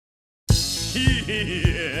This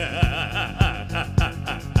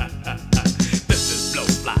is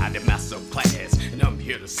Blowfly, the master of class, and I'm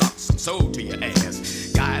here to suck some soul to your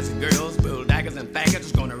ass. Guys and girls, bull daggers and faggots,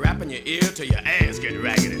 is gonna rap in your ear till your ass get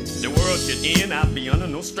raggedy. The world should end, I'll be under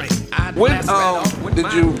no strain. When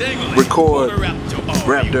did you record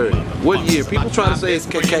Rapp Dirty? What year? People try to say it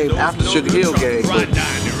came after Sugarhill Gang, but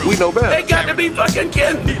we know better. They got to be fucking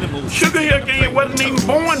kidding. Sugarhill Gang wasn't even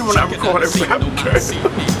born when I recorded Rapp Dirty.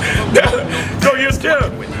 So you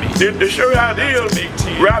tell, to show you how it is,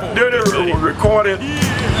 Rapp Dirty was recorded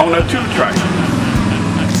on a 2-track.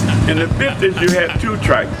 In the 50s, you had 2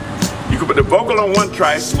 tracks. You could put the vocal on 1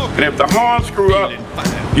 track, and if the horn screw up,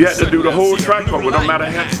 you had to do the whole track over, no matter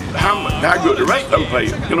how good the rest of them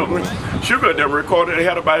played. You know what I mean? Sugar them recorded, they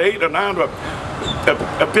had about 8 or 9 or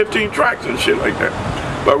 15 tracks and shit like that.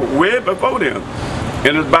 But way before then,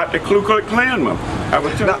 and it's about the Ku Klux Klan. Now,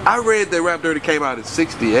 I read that Rapp Dirty came out in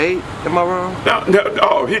 '68. Am I wrong?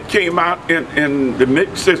 No, it came out in the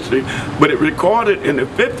mid-60s, but it recorded in the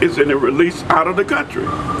 50s and it released out of the country.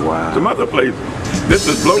 Wow. Some other places. This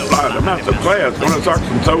is Blowfly, the master class. Gonna talk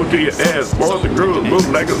some soul to your ass. Boys and girls,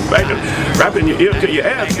 bootleggers, baggers, rapping your ear till your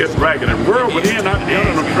ass gets ragged. And world within, out the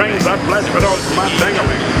under the trains, I flash it all to my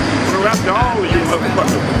dangling. Gonna rap to all of you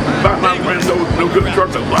motherfuckers. About my friends, those no good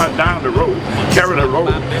truckers ride down the road, carry the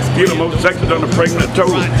road, feel the most sexy on the pregnant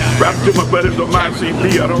toes. Rap to my buddies on my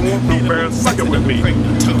CB. I don't want no bears fucking with me.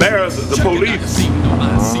 Bears is the police.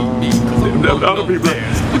 The other people,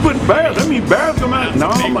 you put bears, I mean bears come out. No,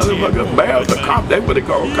 motherfucker, bears are cops. That's what they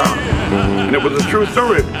call cops. And it was a true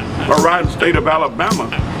story. I ride in the state of Alabama,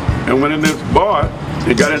 and when in this bar,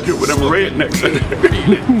 he got into it with them rednecks.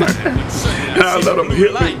 And I let them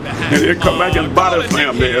hit me, and he'd come back and body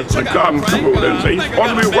slam there. The car come over there and say, he's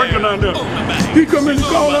supposed to be working on them. He come in and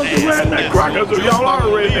call us a redneck cracker. So y'all are a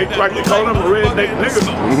redneck cracker. They call them a redneck niggas.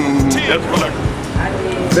 That's what I...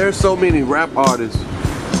 There's so many rap artists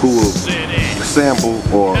who will sample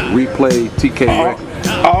or replay TK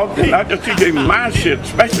records. Not just TK, my shit,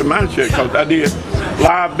 especially my shit, because I did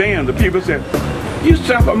live bands. The people said, you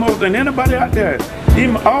sample more than anybody out there.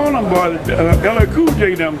 Even all them boys, LL Cool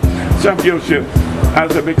J them sample your shit. I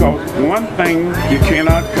said, because one thing you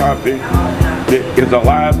cannot copy is a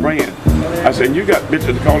live band. I said, you got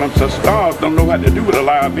bitches call themselves stars, don't know what to do with a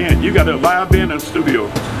live band. You got a live band in the studio.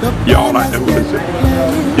 Y'all like that listen.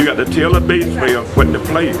 You got to tell the bass player what to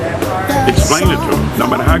play. Explain it to them, no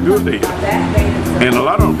matter how good they are. And a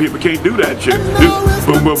lot of them people can't do that shit. Just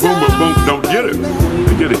boom, boom, boom, boom, boom, don't get it.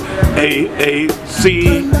 Get it. A,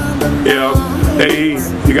 C, F, A.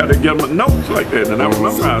 You got to give them notes like that, and I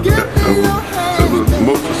memorized that. So the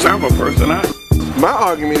most sample person I. My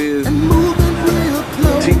argument is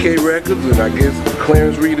TK Records, and I guess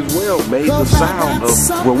Clarence Reid as well, made the sound of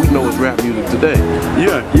what we know as rap music today.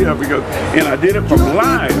 Yeah, because, and I did it from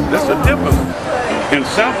live. That's the difference in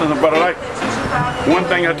sampling. But I like, one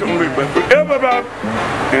thing I told me, but everybody,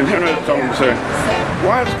 and Henry told me, say,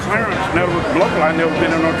 why is Clarence never, Blowfly never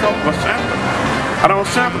been in no trouble for sampling? I don't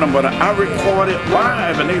sample them, but I record it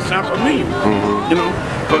live and they sample me. You know,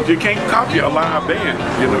 because you can't copy a live band.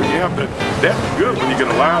 You know, you have to, that's good when you get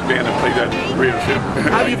a live band and play that real shit.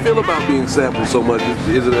 How do you feel about being sampled so much?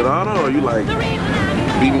 Is it an honor, or are you like,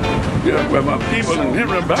 yeah, well, my people and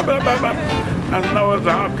Henry, blah, blah, blah, blah. I know it's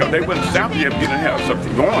hard because they wouldn't sample you if you didn't have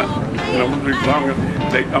something going. You know, as long as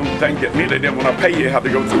they get me, they didn't want to pay you, have to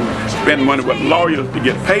go through, spend money with lawyers to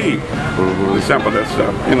get paid to sample that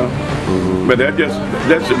stuff, you know. But that's just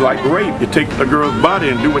like rape. You take a girl's body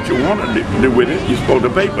and do what you want to do with it. You're supposed to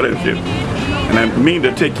pay for that shit. And I mean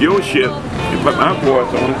to take your shit and put my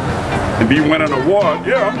voice on it and be winning an award.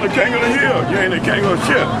 Yeah, I'm the king of the hill. You ain't the king of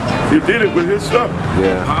shit. You did it with his stuff.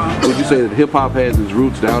 Yeah. Would you say that hip hop has its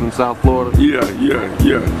roots down in South Florida? Yeah.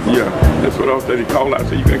 That's what I said. He called out.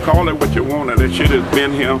 So you can call it what you want, and that shit has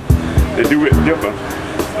been here. They do it different.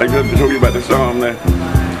 Like I told you about the song that.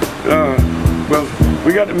 Well,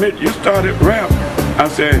 we got to admit, you started rap. I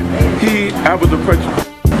said, I was a person,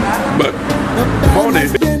 but before they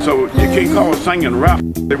did, so you can't call singing rap.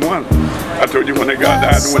 They won. I told you when they got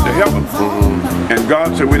died and went to heaven. And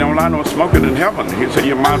God said, we don't allow no smoking in heaven. He said,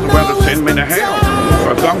 you might as well send me to hell.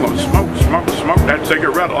 Because I'm going to smoke that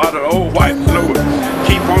cigarette. A lot of old whites know it.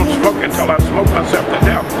 Keep on smoking until I smoke myself to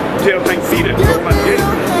death. Till they feed it. Go and get it.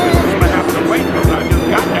 I'm going to have to wait because I just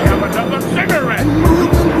got to have another cigarette.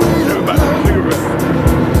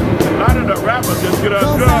 A lot of the rappers just get a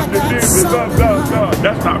gun,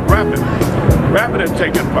 that's not rapping. Rapping is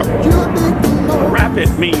taking fucking. Rap it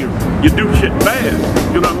means you do shit bad.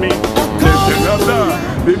 You know what I mean?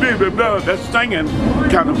 That's singing,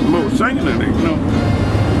 kind of more singing in it,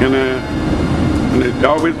 you know. And And they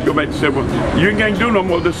always go back and say, well, you can't do no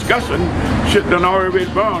more discussion. Shit done already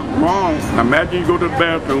gone. Wrong. Imagine you go to the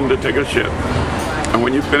bathroom to take a shit. And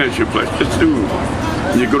when you finish, you flush the stool.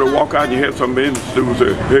 And you go to walk out and you hear somebody in the stool and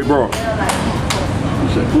say, hey, bro. You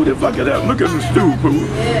say, who the fuck is that? Look at the stool, fool.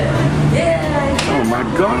 Oh my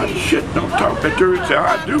God, shit, don't talk that church. Say,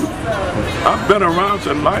 I do. I've been around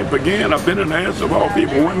since life began. I've been in the hands of all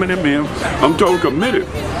people, women and men. I'm told committed.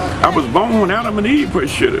 I was born when Adam and Eve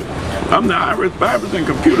first shitted. I'm the Irish Bibles and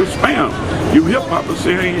computer spam. You hip hoppers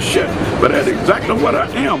say I ain't shit, but that's exactly what I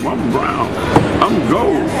am. I'm brown. I'm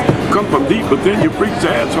gold. Come from deep within your freak's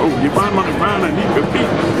asshole. You find on the ground and eat your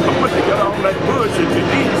feet. But what they got all that bullshit you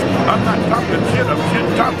eat? I'm not talking shit. I'm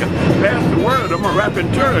shit talking. Pass the word. I'm a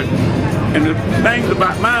rapping turd. And the things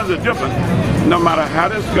about mine are different. No matter how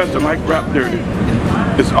disgusting, like Rapp Dirty,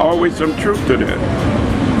 there's always some truth to that.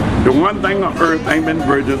 The one thing on earth ain't been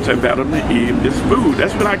virgins have Adam and Eve is food.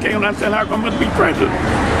 That's when I came and I said, how come it must be treasure?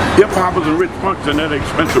 Hip-hoppers and rich punks in that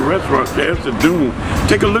expensive restaurant, there's the doom.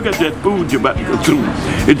 Take a look at that food you're about to consume.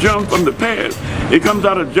 It jumps from the past. It comes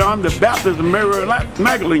out of John the Baptist and Mary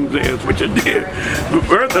Magdalene's ass, which it did. The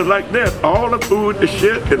earth is like that. All the food, the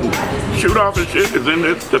shit, and shoot off the shit is in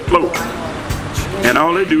this, the float. And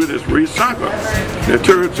all they do is recycle. The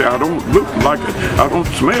turds say, I don't look like it, I don't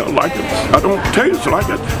smell like it, I don't taste like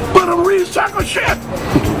it, but I recycle shit.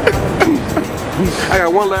 I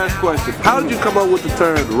got one last question. How did you come up with the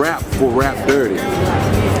term rap for Rapp Dirty?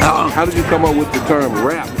 How did you come up with the term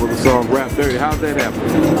rap for the song Rapp Dirty? How did that happen?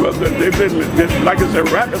 Well, they've been, like I said,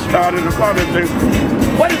 rappers started in the father said,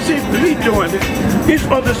 what is he doing? He's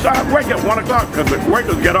supposed to start work at 1 o'clock because the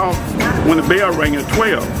workers get off when the bell rang at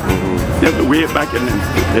 12. That's the way back in the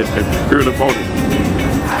early 40s.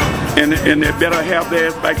 And they better have their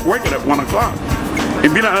ass back working at 1 o'clock.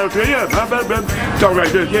 And be like, okay, yeah, talk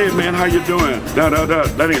like this, hey man, how you doing? That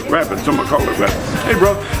ain't rapping, somebody call it rapping. Hey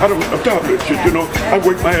bro, I'm tired of this shit, you know, I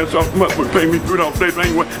work my ass off, motherfucker pay me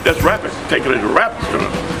 $3 that's rapping, take it as a rap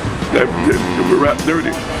stuff. That Rapp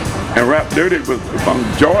Dirty. And Rapp Dirty was from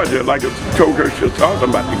Georgia, like it's Coker just talking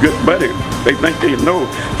about the good buddy. They think they know.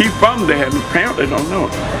 He from there, and apparently don't know.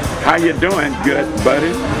 How you doing, good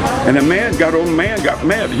buddy? And the man got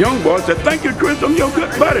mad. The young boy said, thank you, Chris, I'm your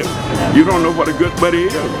good buddy. You don't know what a good buddy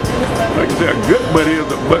is. Like I said, a good buddy is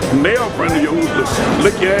a male friend of yours to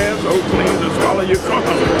lick your ass, clean, and swallow your cum.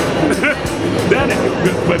 That is a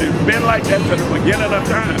good buddy. It's been like that since the beginning of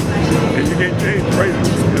time. And you can't change phrases.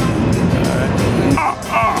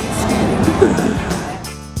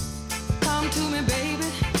 Come to me, baby.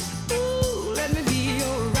 Ooh, let me be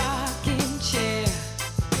your rocking chair.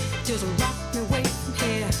 Just rock me way from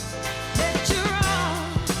here. Let your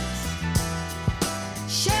arms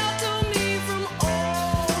shelter me from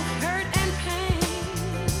all hurt and pain.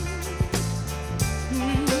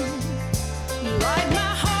 Light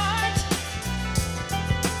my heart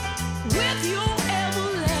with your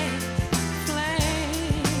everlasting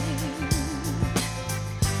flame.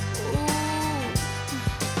 Ooh,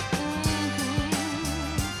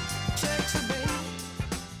 take